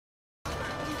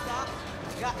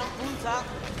Got them boots out.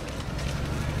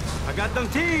 I got them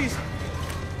tees.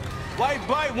 White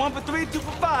bright, 1 for 3, 2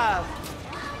 for 5.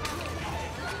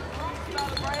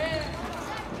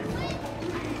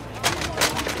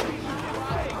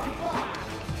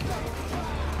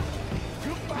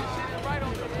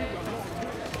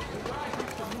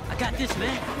 I got this,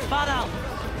 man.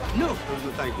 $5. No.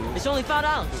 Thank you. It's only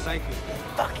 $5. Thank you.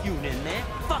 Fuck you then, man.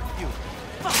 Fuck you.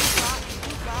 Fuck you.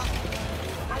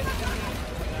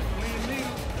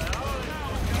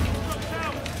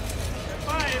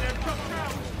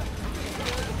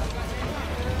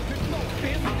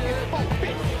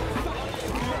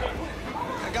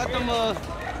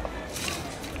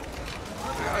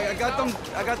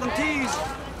 I got them tees.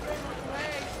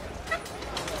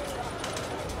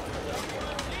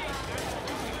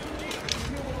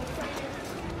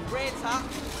 Red top.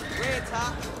 Red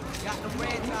top. Got them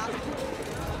red top.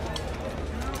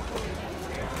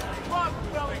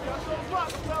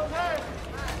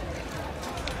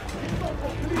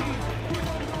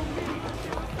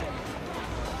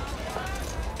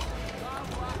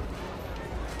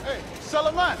 Hey,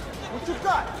 Solomon, what you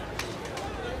got?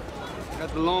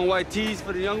 Got the long white tees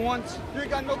for the young ones. You ain't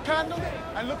got no candles?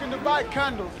 I'm looking to buy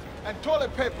candles and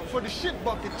toilet paper for the shit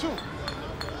bucket, too.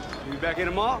 You be back here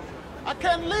tomorrow? I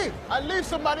can't leave. I leave,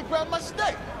 somebody grab my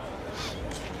steak.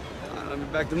 All right, I'll be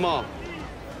back tomorrow.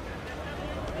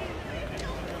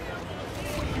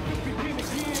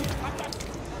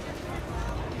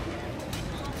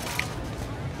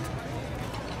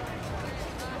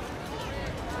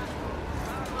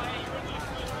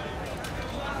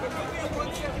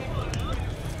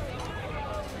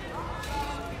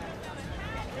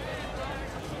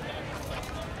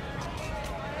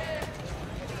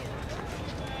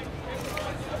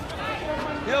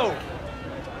 Yo,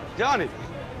 Johnny.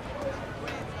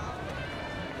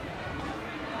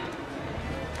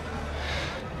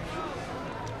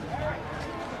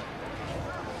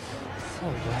 So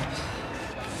Bubs.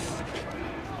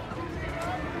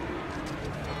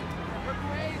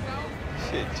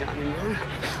 Shit, Johnny, man.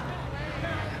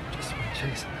 Just been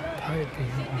chasing that pipe, you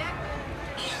know.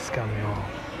 She's got me all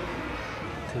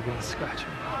digging and scratching.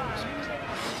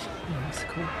 Yeah, that's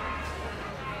cool.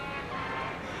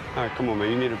 All right, come on, man.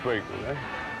 You need a break, all right?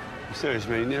 I'm serious,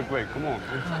 man. You need a break. Come on,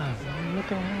 man. Ah, man, look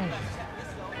around you.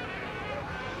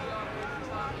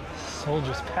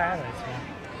 Soldier's paradise, man.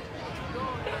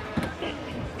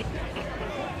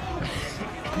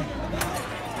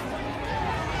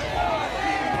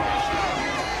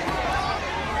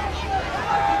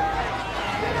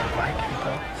 Viking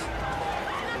Bubs.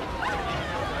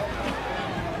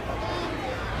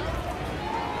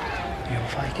 You a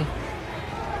Viking?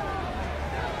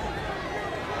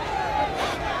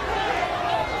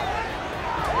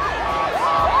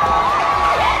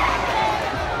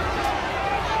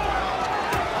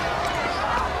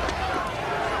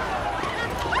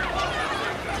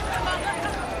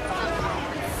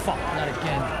 Fuck, not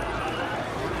again.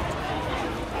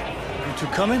 You two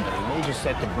coming? The major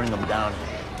said to bring them down.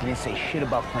 He didn't say shit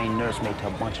about playing nursemaid to a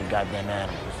bunch of goddamn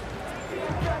animals.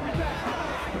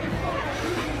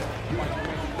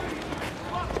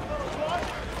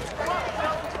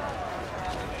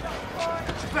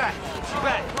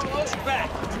 Back.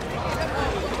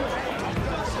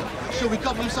 Should we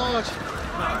cover him, Sarge?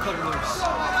 Nah, cover loose.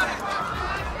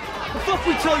 The fuck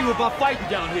we tell you about fighting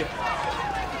down here?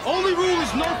 Only rule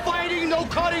is no fighting, no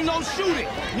cutting, no shooting.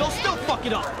 You'll still fuck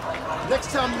it up.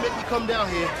 Next time you make me come down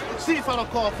here, see if I don't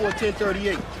call for a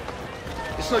 1038.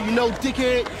 And so you know,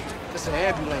 dickhead, it's an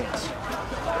ambulance.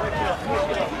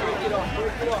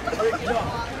 Break it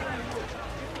up.